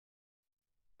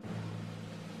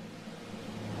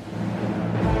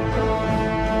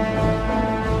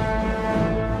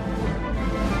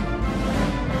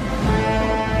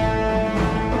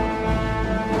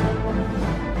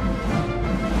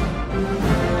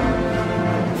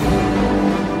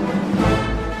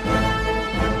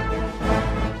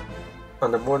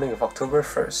morning of October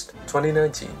 1st,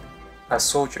 2019, as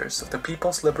soldiers of the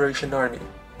People's Liberation Army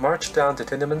marched down to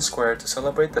Tiananmen Square to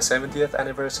celebrate the 70th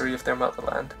anniversary of their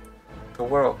motherland, the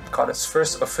world caught its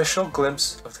first official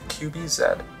glimpse of the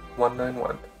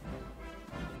QBZ-191.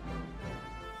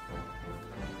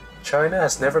 China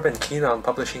has never been keen on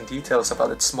publishing details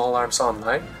about its small arms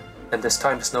online, and this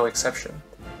time is no exception.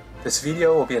 This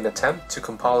video will be an attempt to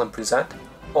compile and present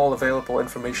all available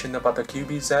information about the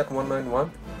QBZ-191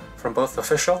 from both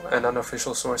official and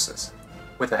unofficial sources,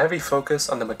 with a heavy focus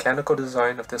on the mechanical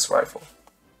design of this rifle.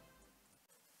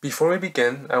 Before we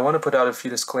begin, I want to put out a few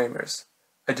disclaimers.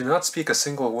 I do not speak a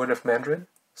single word of Mandarin,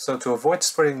 so to avoid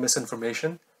spreading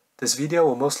misinformation, this video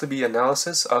will mostly be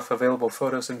analysis of available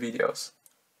photos and videos.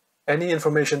 Any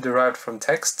information derived from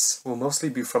texts will mostly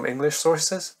be from English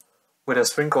sources, with a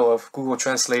sprinkle of Google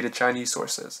translated Chinese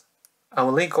sources. I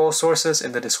will link all sources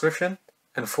in the description,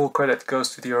 and full credit goes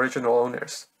to the original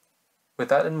owners. With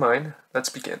that in mind, let's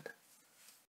begin.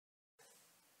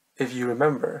 If you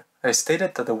remember, I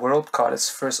stated that the world caught its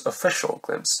first official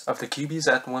glimpse of the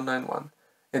QBZ-191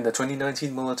 in the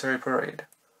 2019 military parade.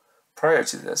 Prior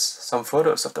to this, some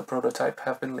photos of the prototype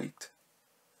have been leaked.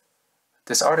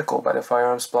 This article by the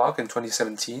Firearms blog in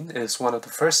 2017 is one of the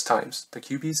first times the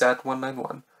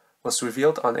QBZ-191 was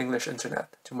revealed on English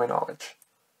internet, to my knowledge.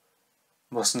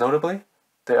 Most notably,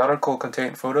 the article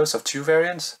contained photos of two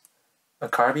variants, a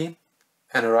carbine,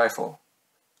 and a rifle.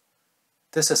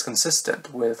 This is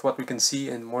consistent with what we can see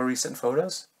in more recent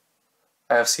photos.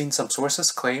 I have seen some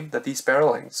sources claim that these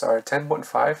barrel lengths are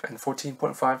 10.5 and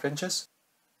 14.5 inches,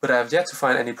 but I have yet to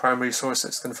find any primary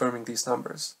sources confirming these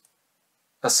numbers.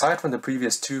 Aside from the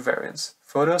previous two variants,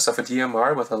 photos of a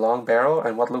DMR with a long barrel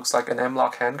and what looks like an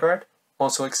M-lock handguard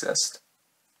also exist.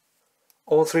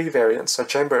 All three variants are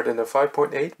chambered in a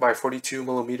 5.8 by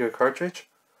 42mm cartridge,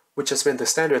 which has been the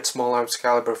standard small arms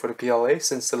caliber for the PLA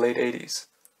since the late 80s.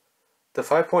 The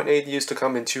 5.8 used to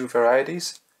come in two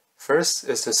varieties. First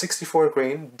is the 64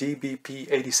 grain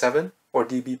DBP-87 or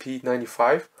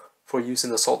DBP-95 for use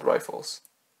in assault rifles.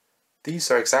 These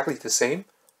are exactly the same,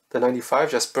 the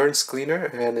 95 just burns cleaner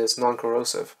and is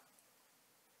non-corrosive.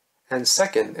 And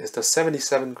second is the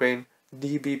 77 grain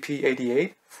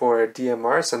DBP-88 for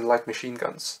DMRs and light machine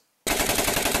guns.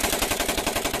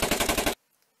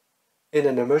 In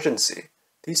an emergency,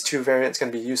 these two variants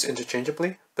can be used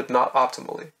interchangeably, but not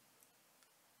optimally.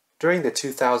 During the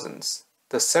 2000s,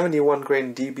 the 71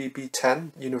 grain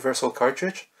DBP-10 universal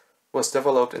cartridge was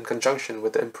developed in conjunction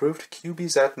with the improved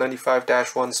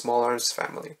QBZ-95-1 small arms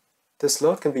family. This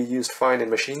load can be used fine in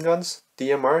machine guns,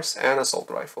 DMRs, and assault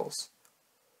rifles.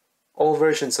 All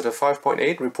versions of the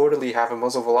 5.8 reportedly have a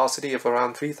muzzle velocity of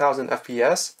around 3000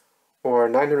 fps or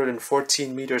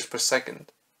 914 meters per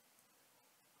second.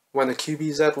 When the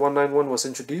QBZ-191 was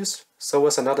introduced, so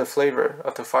was another flavor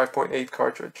of the 5.8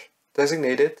 cartridge,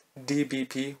 designated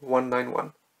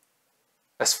DBP-191.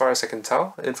 As far as I can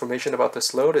tell, information about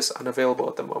this load is unavailable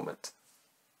at the moment.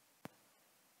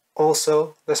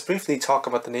 Also, let's briefly talk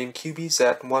about the name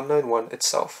QBZ-191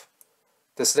 itself.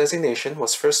 This designation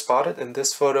was first spotted in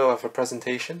this photo of a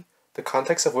presentation, the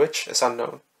context of which is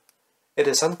unknown. It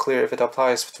is unclear if it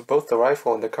applies to both the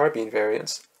rifle and the carbine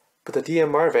variants, but the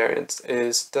DMR variant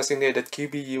is designated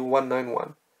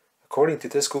QBU-191, according to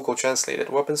this Google translated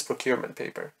weapons procurement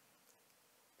paper.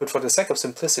 But for the sake of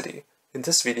simplicity, in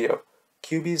this video,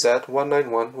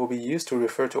 QBZ-191 will be used to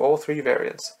refer to all three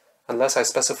variants, unless I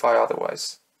specify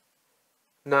otherwise.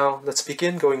 Now, let's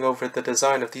begin going over the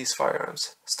design of these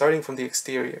firearms, starting from the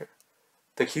exterior.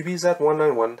 The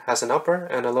QBZ-191 has an upper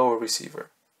and a lower receiver,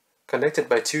 connected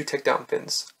by two takedown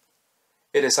pins.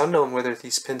 It is unknown whether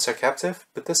these pins are captive,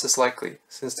 but this is likely,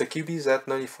 since the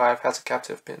QBZ-95 has a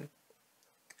captive pin.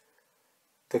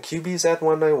 The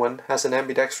QBZ-191 has an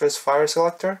ambidextrous fire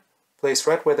selector, placed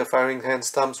right where the firing hand's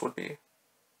thumbs would be.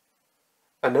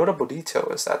 A notable detail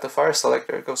is that the fire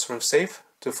selector goes from safe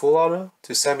to full auto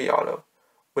to semi-auto,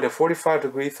 with a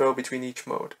 45-degree throw between each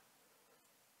mode.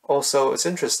 Also, it's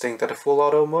interesting that the full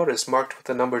auto mode is marked with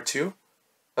the number 2.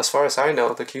 As far as I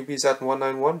know, the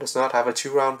QBZ-191 does not have a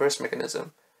 2-round burst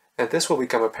mechanism, and this will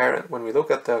become apparent when we look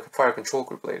at the fire control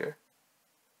group later.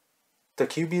 The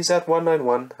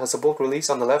QBZ-191 has a bolt release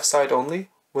on the left side only,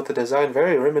 with a design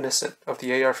very reminiscent of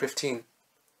the AR-15.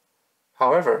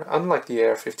 However, unlike the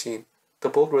AR-15, the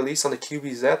bolt release on the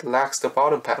QBZ lacks the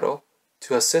bottom paddle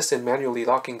to assist in manually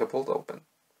locking the bolt open.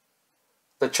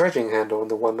 The charging handle on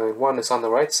the 191 is on the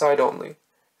right side only,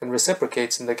 and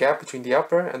reciprocates in the gap between the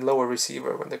upper and lower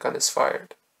receiver when the gun is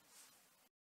fired.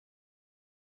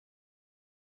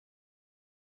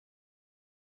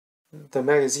 The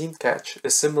magazine catch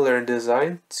is similar in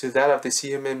design to that of the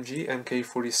CMMG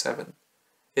Mk47.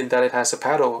 in that it has a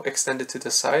paddle extended to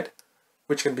the side,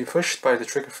 which can be pushed by the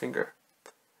trigger finger.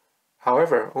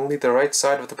 However, only the right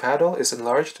side of the paddle is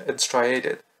enlarged and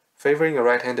striated, favoring a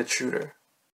right-handed shooter.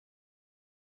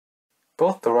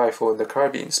 Both the rifle and the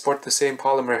carbine sport the same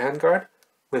polymer handguard,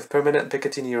 with permanent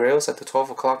Picatinny rails at the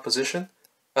 12 o'clock position,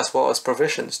 as well as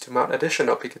provisions to mount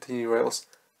additional Picatinny rails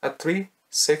at 3,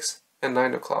 6, and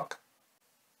 9 o'clock.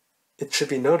 It should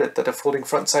be noted that the folding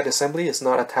front sight assembly is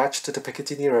not attached to the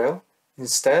Picatinny rail.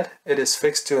 Instead, it is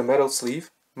fixed to a metal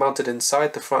sleeve mounted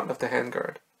inside the front of the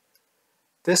handguard.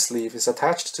 This sleeve is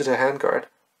attached to the handguard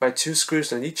by 2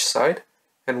 screws on each side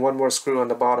and 1 more screw on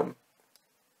the bottom.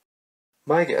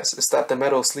 My guess is that the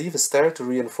metal sleeve is there to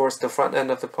reinforce the front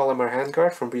end of the polymer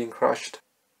handguard from being crushed.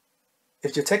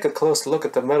 If you take a close look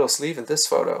at the metal sleeve in this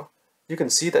photo, you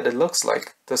can see that it looks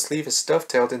like the sleeve is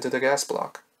dovetailed into the gas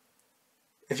block.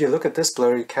 If you look at this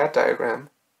blurry CAD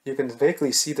diagram, you can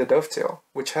vaguely see the dovetail,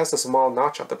 which has a small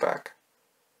notch on the back.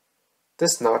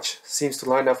 This notch seems to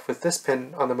line up with this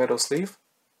pin on the metal sleeve,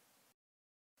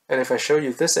 and if I show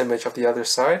you this image of the other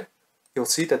side, you'll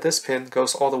see that this pin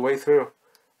goes all the way through,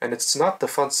 and it's not the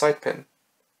front sight pin.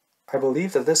 I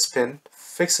believe that this pin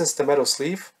fixes the metal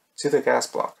sleeve to the gas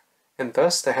block, and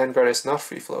thus the handguard is not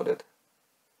free-floated.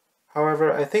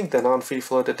 However, I think the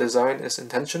non-free-floated design is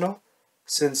intentional,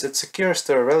 since it secures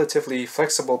the relatively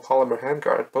flexible polymer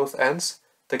handguard at both ends,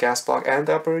 the gas block and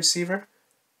the upper receiver.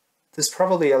 This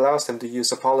probably allows them to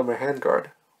use a polymer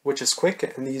handguard, which is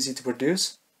quick and easy to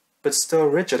produce, but still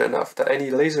rigid enough that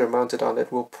any laser mounted on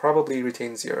it will probably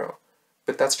retain zero,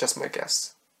 but that's just my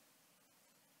guess.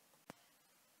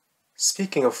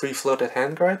 Speaking of free-floated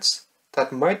handguards,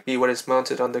 that might be what is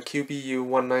mounted on the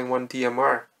QBU-191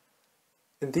 DMR.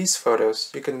 In these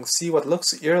photos, you can see what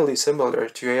looks eerily similar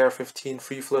to AR-15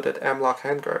 free-floated M-LOK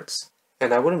handguards,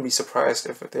 and I wouldn't be surprised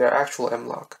if they are actual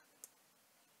M-LOK.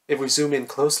 If we zoom in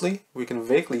closely, we can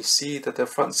vaguely see that the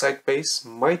front sight base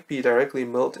might be directly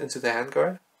milled into the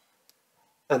handguard.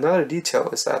 Another detail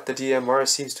is that the DMR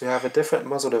seems to have a different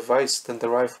muzzle device than the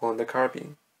rifle and the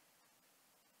carbine.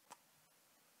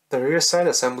 The rear sight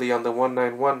assembly on the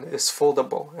 191 is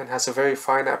foldable and has a very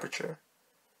fine aperture.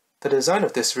 The design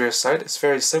of this rear sight is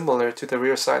very similar to the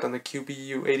rear sight on the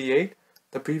QBU-88,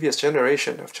 the previous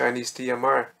generation of Chinese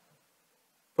DMR.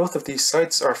 Both of these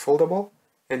sights are foldable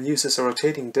and uses a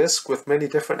rotating disc with many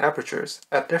different apertures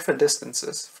at different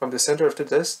distances from the center of the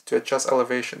disc to adjust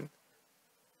elevation.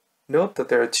 Note that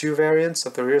there are 2 variants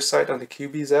of the rear sight on the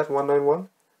QBZ-191.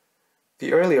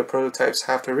 The earlier prototypes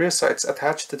have the rear sights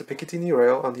attached to the Picatinny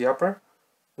rail on the upper,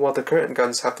 while the current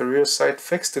guns have the rear sight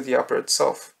fixed to the upper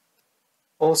itself.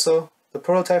 Also, the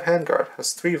prototype handguard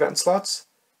has 3 vent slots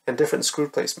and different screw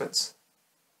placements.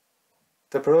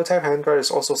 The prototype handguard is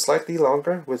also slightly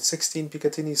longer with 16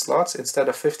 Picatinny slots instead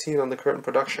of 15 on the current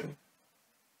production.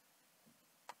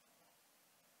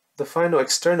 The final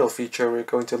external feature we're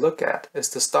going to look at is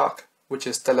the stock, which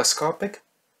is telescopic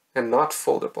and not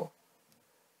foldable.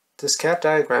 This CAD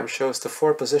diagram shows the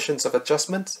 4 positions of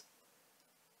adjustment.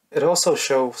 It also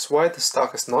shows why the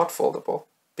stock is not foldable,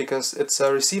 because it's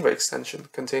a receiver extension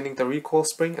containing the recoil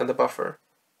spring and the buffer.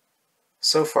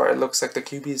 So far it looks like the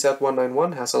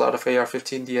QBZ-191 has a lot of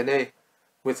AR-15 DNA,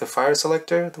 with the fire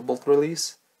selector, the bolt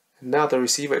release, and now the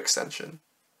receiver extension.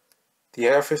 The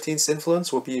AR-15's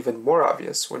influence will be even more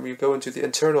obvious when we go into the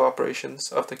internal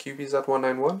operations of the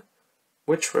QBZ-191,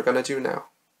 which we're gonna do now.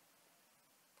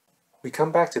 We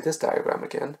come back to this diagram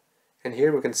again, and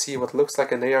here we can see what looks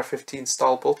like an AR-15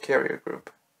 stall bolt carrier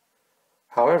group.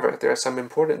 However, there are some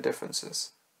important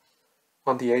differences.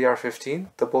 On the AR-15,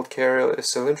 the bolt carrier is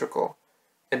cylindrical,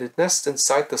 and it nests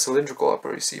inside the cylindrical upper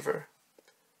receiver.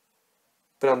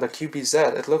 But on the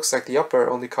QBZ, it looks like the upper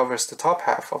only covers the top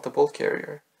half of the bolt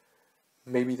carrier.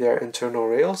 Maybe there are internal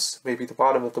rails, maybe the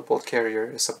bottom of the bolt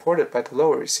carrier is supported by the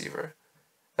lower receiver.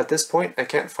 At this point, I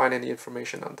can't find any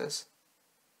information on this.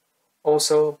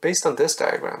 Also, based on this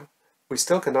diagram, we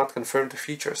still cannot confirm the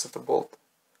features of the bolt,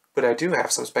 but I do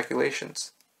have some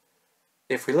speculations.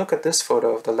 If we look at this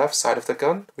photo of the left side of the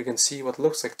gun, we can see what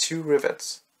looks like 2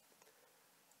 rivets.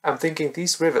 I'm thinking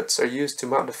these rivets are used to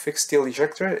mount a fixed steel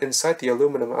ejector inside the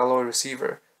aluminum alloy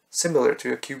receiver, similar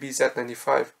to a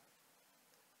QBZ-95.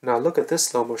 Now look at this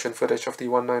slow motion footage of the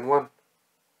 191.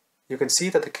 You can see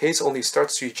that the case only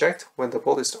starts to eject when the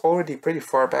bolt is already pretty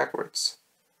far backwards.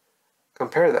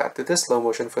 Compare that to this slow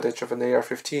motion footage of an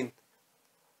AR-15.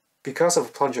 Because of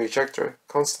a plunger ejector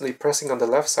constantly pressing on the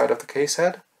left side of the case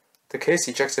head, the case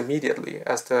ejects immediately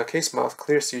as the case mouth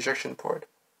clears the ejection port.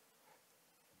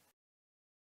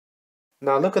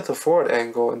 Now look at the forward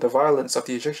angle and the violence of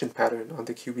the ejection pattern on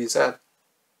the QBZ.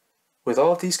 With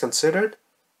all of these considered,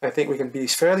 I think we can be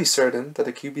fairly certain that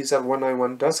the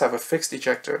QBZ191 does have a fixed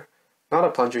ejector, not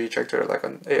a plunger ejector like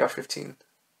on AR-15.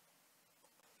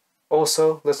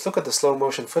 Also, let's look at the slow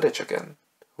motion footage again.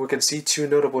 We can see two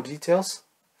notable details.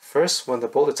 First, when the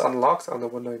bolt is unlocked on the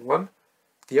 191,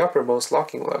 the uppermost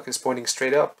locking lug is pointing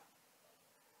straight up.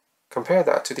 Compare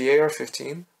that to the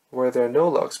AR-15, where there are no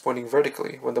lugs pointing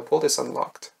vertically when the bolt is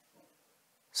unlocked.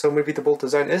 So maybe the bolt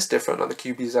design is different on the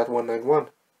QBZ191,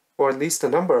 or at least the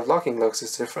number of locking lugs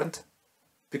is different.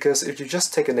 Because if you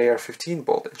just take an AR-15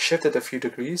 bolt and shift it a few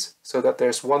degrees so that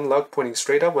there's one lug pointing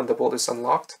straight up when the bolt is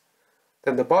unlocked,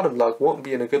 then the bottom lug won't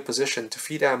be in a good position to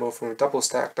feed ammo from a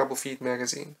double-stack, double-feed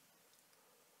magazine.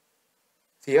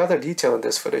 The other detail in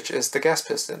this footage is the gas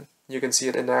piston. You can see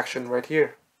it in action right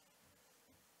here.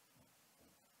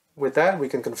 With that, we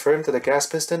can confirm that the gas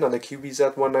piston on the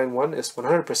QBZ191 is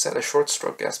 100% a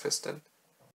short-stroke gas piston.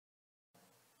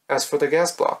 As for the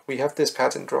gas block, we have this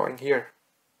pattern drawing here.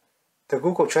 The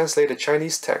Google translated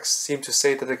Chinese text seemed to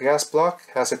say that the gas block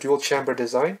has a dual-chamber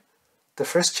design. The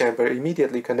first chamber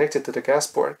immediately connected to the gas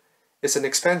port is an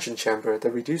expansion chamber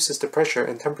that reduces the pressure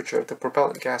and temperature of the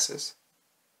propellant gases.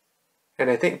 And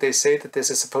I think they say that this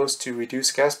is supposed to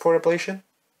reduce gas port ablation.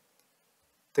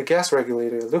 The gas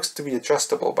regulator looks to be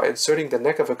adjustable by inserting the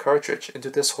neck of a cartridge into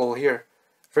this hole here,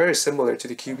 very similar to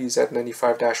the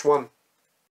QBZ95-1.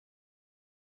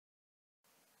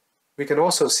 We can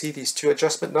also see these two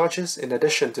adjustment notches in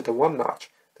addition to the one notch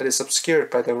that is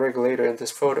obscured by the regulator in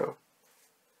this photo.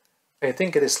 I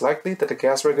think it is likely that the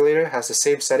gas regulator has the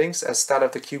same settings as that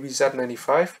of the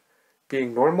QBZ95,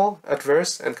 being normal,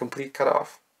 adverse, and complete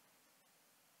cutoff.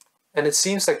 And it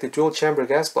seems like the dual-chamber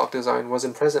gas block design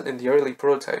wasn't present in the early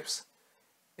prototypes.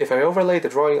 If I overlay the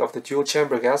drawing of the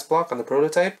dual-chamber gas block on the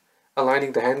prototype,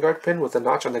 aligning the handguard pin with the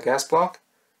notch on the gas block,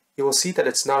 you will see that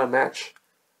it's not a match.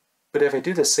 But if I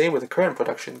do the same with the current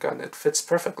production gun, it fits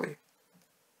perfectly.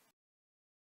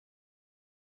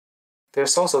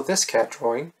 There's also this cat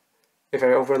drawing. If I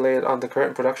overlay it on the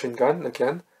current production gun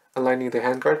again, aligning the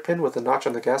handguard pin with the notch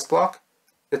on the gas block,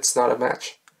 it's not a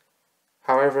match.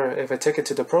 However, if I take it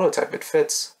to the prototype, it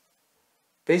fits.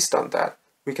 Based on that,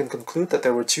 we can conclude that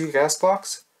there were two gas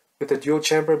blocks, with the dual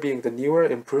chamber being the newer,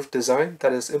 improved design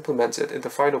that is implemented in the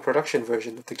final production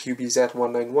version of the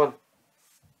QBZ191.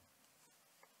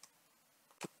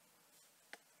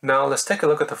 Now let's take a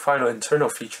look at the final internal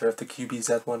feature of the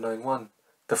QBZ191,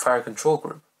 the fire control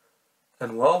group.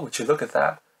 And well, would you look at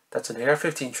that, that's an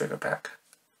AR-15 trigger pack.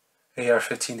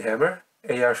 AR-15 hammer,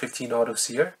 AR-15 auto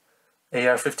sear,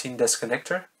 AR-15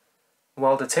 disconnector.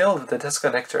 While the tail of the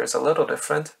disconnector is a little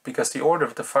different because the order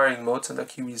of the firing modes in the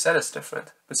QBZ is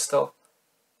different, but still.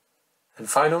 And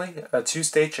finally, a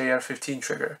two-stage AR-15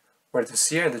 trigger, where the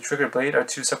sear and the trigger blade are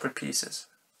two separate pieces.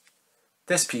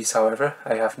 This piece, however,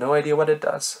 I have no idea what it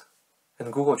does,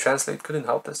 and Google Translate couldn't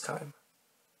help this time.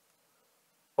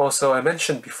 Also, I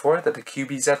mentioned before that the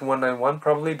QBZ191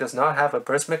 probably does not have a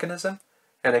burst mechanism,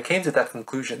 and I came to that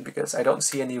conclusion because I don't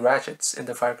see any ratchets in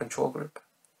the fire control group.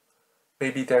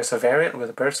 Maybe there's a variant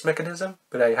with a burst mechanism,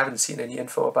 but I haven't seen any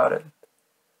info about it.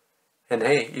 And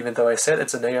hey, even though I said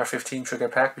it's an AR-15 trigger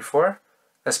pack before,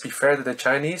 let's be fair to the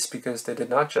Chinese because they did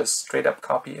not just straight up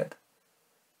copy it.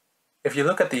 If you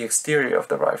look at the exterior of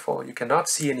the rifle, you cannot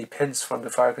see any pins from the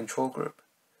fire control group.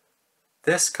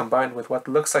 This, combined with what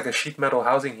looks like a sheet metal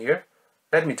housing here,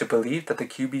 led me to believe that the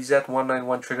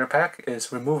QBZ191 trigger pack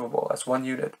is removable as one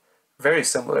unit, very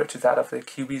similar to that of the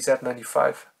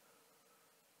QBZ95.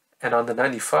 And on the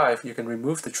 95, you can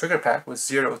remove the trigger pack with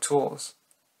 0 tools.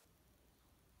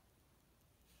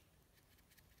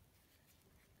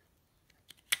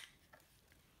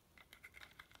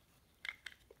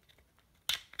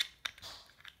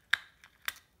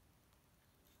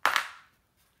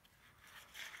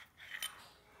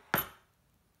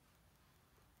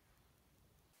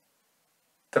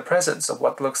 The presence of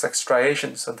what looks like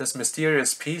striations on this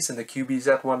mysterious piece in the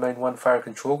QBZ191 fire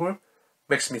control group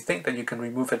makes me think that you can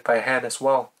remove it by hand as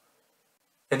well.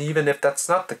 And even if that's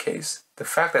not the case, the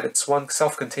fact that it's one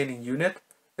self-containing unit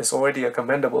is already a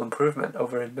commendable improvement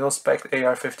over a mil-spec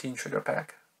AR-15 trigger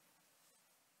pack.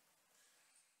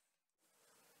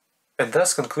 And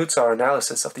thus concludes our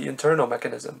analysis of the internal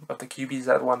mechanism of the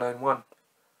QBZ191.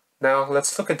 Now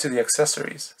let's look into the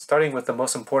accessories, starting with the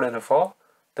most important of all,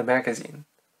 the magazine.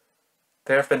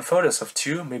 There have been photos of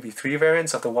 2, maybe 3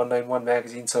 variants of the 191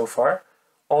 magazine so far,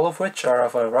 all of which are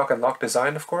of a rock and lock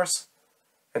design, of course,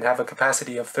 and have a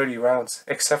capacity of 30 rounds,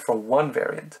 except for one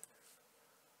variant.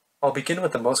 I'll begin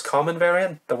with the most common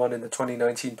variant, the one in the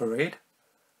 2019 Parade.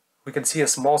 We can see a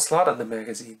small slot on the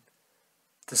magazine.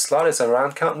 The slot is a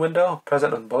round count window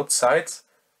present on both sides,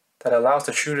 that allows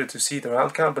the shooter to see the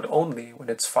round count, but only when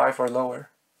it's 5 or lower.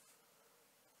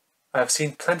 I have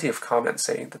seen plenty of comments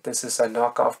saying that this is a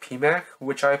knockoff PMAG,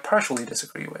 which I partially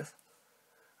disagree with.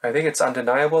 I think it's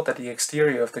undeniable that the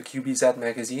exterior of the QBZ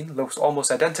magazine looks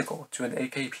almost identical to an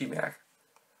AK PMAG.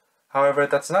 However,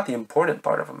 that's not the important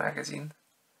part of a magazine.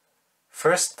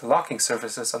 First, the locking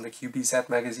surfaces on the QBZ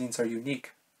magazines are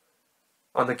unique.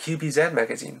 On the QBZ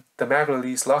magazine, the mag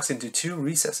release locks into 2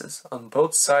 recesses on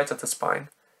both sides of the spine,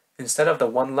 instead of the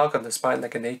one lock on the spine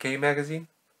like an AK magazine.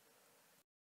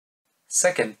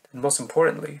 Second, and most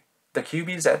importantly, the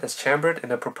QBZ is chambered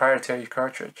in a proprietary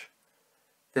cartridge.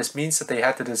 This means that they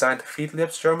had to design the feed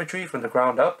lips geometry from the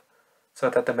ground up so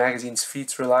that the magazine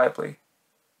feeds reliably.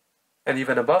 And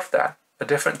even above that, a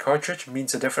different cartridge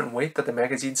means a different weight that the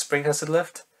magazine spring has to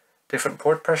lift, different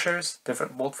port pressures,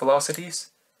 different bolt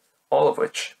velocities, all of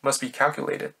which must be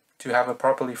calculated to have a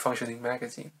properly functioning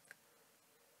magazine.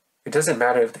 It doesn't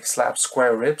matter if they slap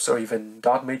square ribs or even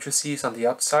dot matrices on the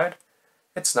outside,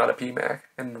 it's not a PMAG,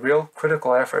 and real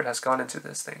critical effort has gone into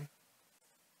this thing.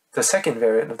 The second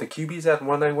variant of the QBZ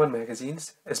 191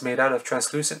 magazines is made out of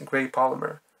translucent gray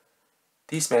polymer.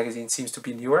 These magazines seem to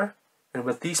be newer, and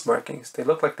with these markings, they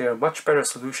look like they are a much better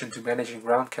solution to managing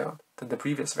round count than the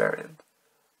previous variant.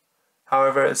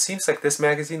 However, it seems like this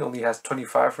magazine only has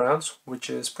 25 rounds, which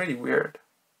is pretty weird.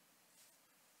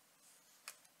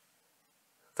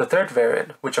 The third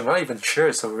variant, which I'm not even sure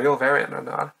is a real variant or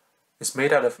not, is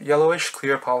made out of yellowish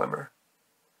clear polymer.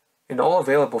 In all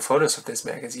available photos of this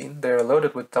magazine, they are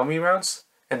loaded with dummy rounds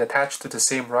and attached to the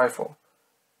same rifle.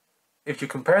 If you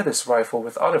compare this rifle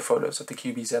with other photos of the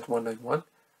QBZ 191,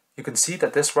 you can see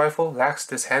that this rifle lacks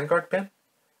this handguard pin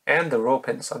and the roll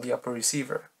pins on the upper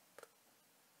receiver.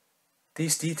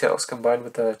 These details combined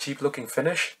with the cheap-looking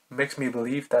finish makes me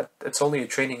believe that it's only a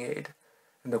training aid,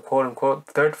 and the quote-unquote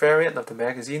third variant of the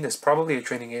magazine is probably a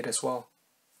training aid as well.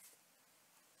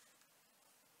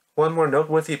 One more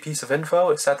noteworthy piece of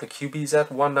info is that the QBZ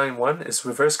 191 is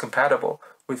reverse compatible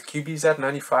with QBZ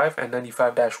 95 and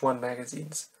 95-1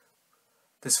 magazines.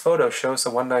 This photo shows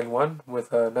a 191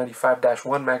 with a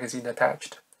 95-1 magazine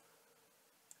attached.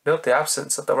 Note the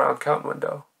absence of the round count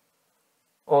window.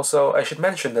 Also, I should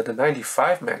mention that the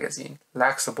 95 magazine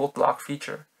lacks a bolt lock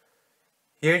feature.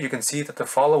 Here you can see that the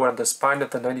follower on the spine of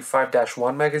the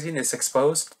 95-1 magazine is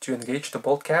exposed to engage the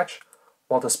bolt catch,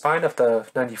 while the spine of the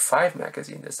 95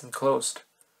 magazine is enclosed.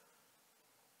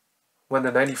 When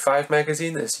the 95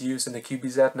 magazine is used in the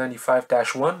QBZ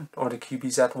 95-1 or the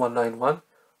QBZ 191,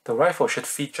 the rifle should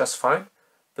feed just fine,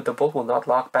 but the bolt will not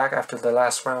lock back after the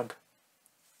last round.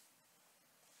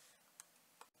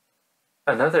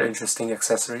 Another interesting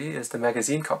accessory is the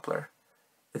magazine coupler.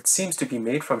 It seems to be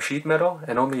made from sheet metal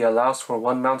and only allows for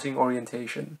one mounting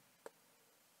orientation.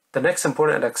 The next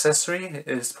important accessory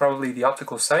is probably the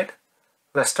optical sight.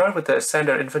 Let's start with the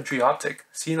standard infantry optic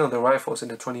seen on the rifles in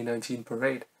the 2019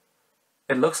 parade.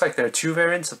 It looks like there are 2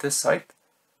 variants of this sight.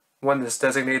 One is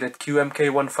designated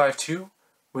QMK152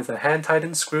 with a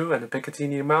hand-tightened screw and a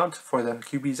Picatinny mount for the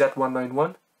QBZ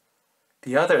 191.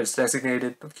 The other is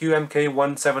designated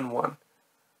QMK171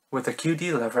 with a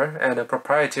QD lever and a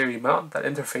proprietary mount that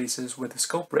interfaces with the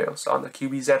scope rails on the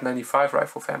QBZ 95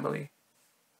 rifle family.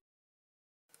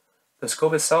 The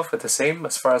scope itself is the same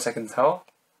as far as I can tell.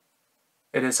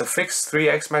 It is a fixed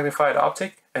 3x magnified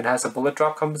optic and has a bullet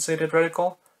drop compensated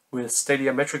reticle with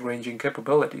steadiometric ranging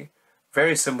capability,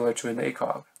 very similar to an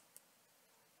ACOG.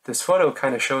 This photo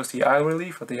kind of shows the eye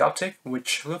relief of the optic,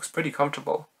 which looks pretty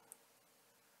comfortable.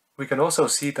 We can also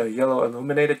see the yellow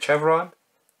illuminated chevron.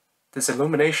 This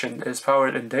illumination is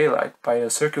powered in daylight by a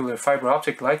circular fiber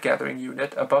optic light gathering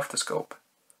unit above the scope.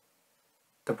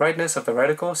 The brightness of the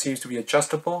reticle seems to be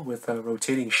adjustable with a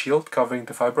rotating shield covering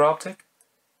the fiber optic.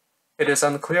 It is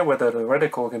unclear whether the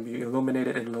reticle can be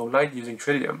illuminated in low light using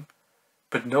tritium,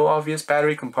 but no obvious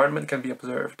battery compartment can be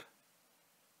observed.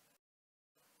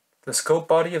 The scope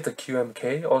body of the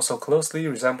QMK also closely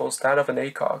resembles that of an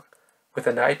ACOG, with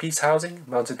an eyepiece housing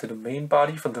mounted to the main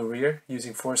body from the rear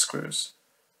using 4 screws.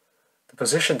 The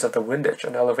positions of the windage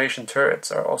and elevation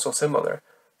turrets are also similar,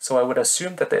 so I would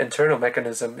assume that the internal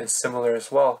mechanism is similar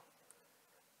as well.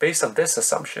 Based on this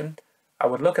assumption, I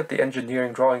would look at the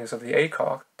engineering drawings of the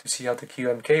ACOG to see how the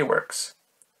QMK works.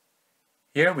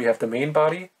 Here we have the main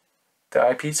body, the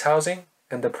eyepiece housing,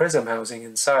 and the prism housing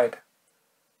inside.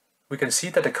 We can see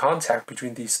that the contact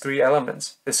between these 3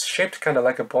 elements is shaped kind of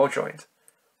like a ball joint,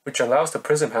 which allows the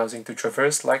prism housing to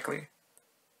traverse lightly.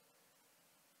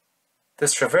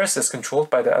 This traverse is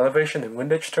controlled by the elevation and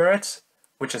windage turrets,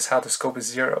 which is how the scope is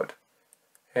zeroed.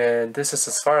 And this is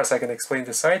as far as I can explain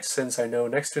the sight since I know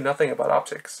next to nothing about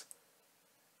optics.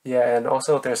 Yeah, and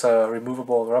also there's a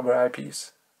removable rubber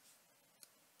eyepiece.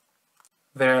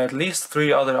 There are at least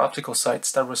 3 other optical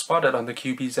sites that were spotted on the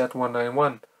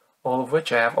QBZ-191, all of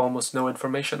which I have almost no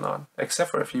information on,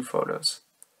 except for a few photos.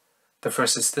 The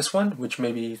first is this one, which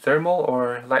may be thermal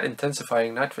or light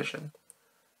intensifying night vision.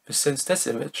 Since this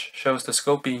image shows the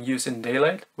scope being used in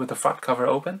daylight with the front cover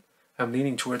open, I'm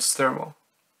leaning towards thermal.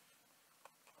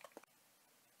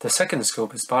 The second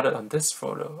scope is spotted on this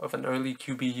photo of an early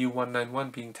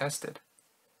QBU-191 being tested.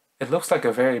 It looks like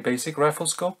a very basic rifle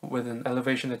scope with an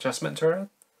elevation adjustment turret.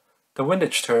 The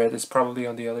windage turret is probably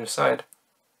on the other side.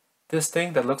 This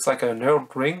thing that looks like a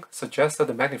narrowed ring suggests that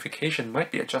the magnification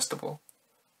might be adjustable.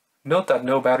 Note that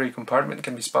no battery compartment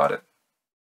can be spotted.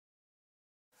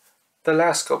 The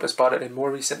last scope is spotted in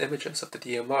more recent images of the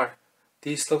DMR.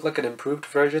 These look like an improved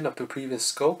version of the previous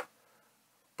scope.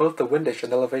 Both the windage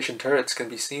and elevation turrets can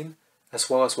be seen, as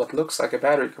well as what looks like a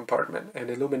battery compartment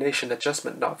and illumination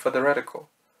adjustment knob for the reticle.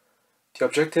 The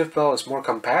objective bell is more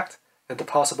compact, and the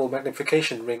possible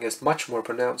magnification ring is much more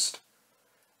pronounced.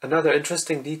 Another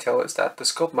interesting detail is that the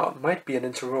scope mount might be an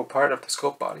integral part of the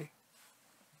scope body.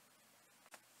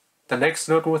 The next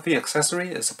noteworthy accessory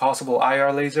is a possible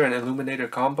IR laser and Illuminator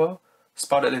combo,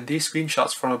 spotted in these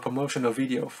screenshots from a promotional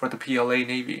video for the PLA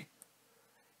Navy.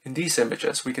 In these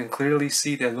images, we can clearly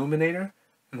see the Illuminator,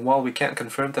 and while we can't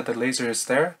confirm that the laser is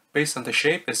there, based on the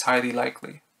shape, it's highly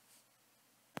likely.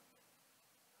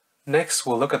 Next,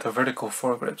 we'll look at the vertical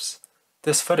foregrips.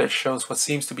 This footage shows what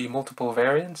seems to be multiple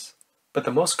variants, but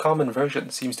the most common version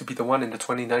seems to be the one in the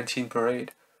 2019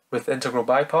 parade, with integral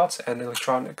bipods and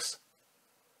electronics.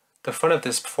 The front of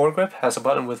this foregrip has a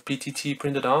button with PTT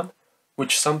printed on,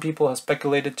 which some people have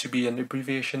speculated to be an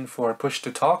abbreviation for push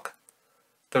to talk.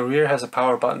 The rear has a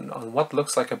power button on what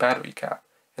looks like a battery cap,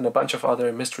 and a bunch of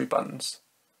other mystery buttons.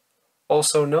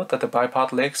 Also note that the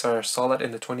bipod legs are solid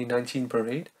in the 2019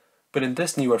 parade, but in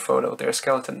this newer photo they are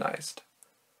skeletonized.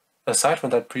 Aside from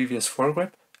that previous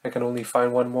foregrip, I can only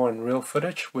find one more in real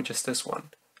footage, which is this one.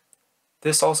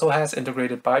 This also has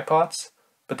integrated bipods,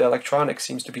 but the electronics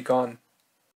seems to be gone.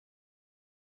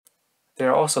 There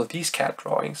are also these cat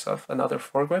drawings of another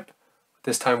foregrip,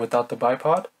 this time without the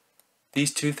bipod.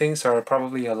 These two things are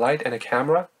probably a light and a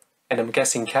camera, and I'm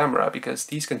guessing camera because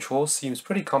these controls seems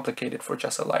pretty complicated for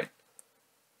just a light.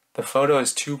 The photo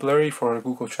is too blurry for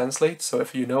Google Translate, so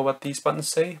if you know what these buttons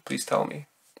say, please tell me.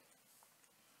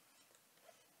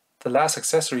 The last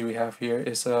accessory we have here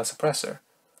is a suppressor.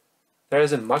 There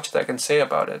isn't much that I can say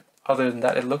about it, other than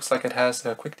that it looks like it has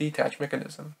a quick detach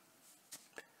mechanism.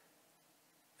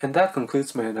 And that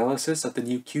concludes my analysis of the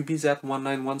new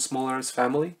QBZ-191 small arms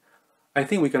family. I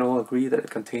think we can all agree that it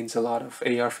contains a lot of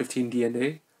AR-15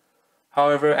 DNA.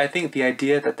 However, I think the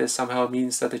idea that this somehow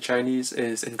means that the Chinese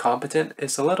is incompetent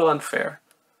is a little unfair.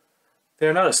 They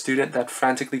are not a student that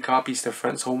frantically copies their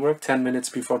friend's homework 10 minutes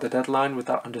before the deadline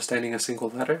without understanding a single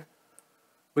letter.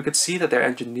 We could see that their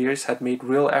engineers had made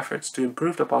real efforts to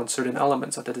improve upon certain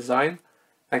elements of the design,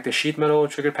 like the sheet metal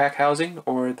trigger pack housing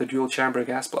or the dual chamber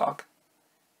gas block.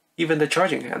 Even the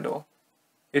charging handle.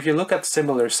 If you look at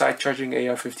similar side-charging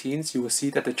AR-15s, you will see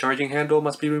that the charging handle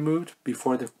must be removed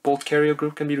before the bolt carrier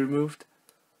group can be removed.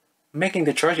 Making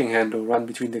the charging handle run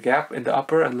between the gap in the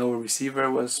upper and lower receiver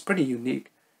was pretty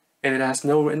unique, and it has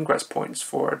no ingress points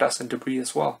for dust and debris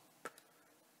as well.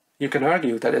 You can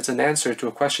argue that it's an answer to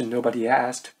a question nobody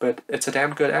asked, but it's a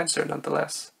damn good answer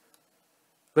nonetheless.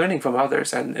 Learning from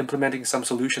others and implementing some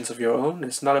solutions of your own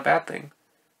is not a bad thing.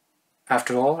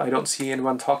 After all, I don't see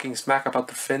anyone talking smack about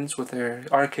the Finns with their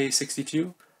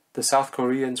RK-62, the South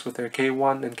Koreans with their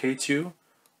K1 and K2,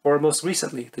 or most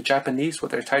recently, the Japanese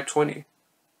with their Type 20.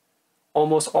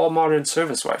 Almost all modern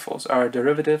service rifles are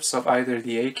derivatives of either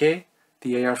the AK,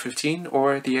 the AR-15,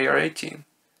 or the AR-18.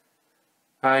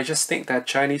 I just think that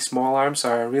Chinese small arms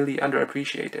are really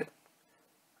underappreciated.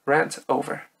 Rant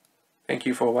over. Thank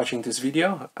you for watching this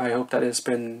video. I hope that it's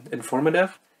been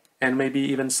informative, and maybe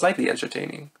even slightly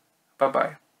entertaining.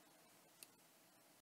 Bye-bye.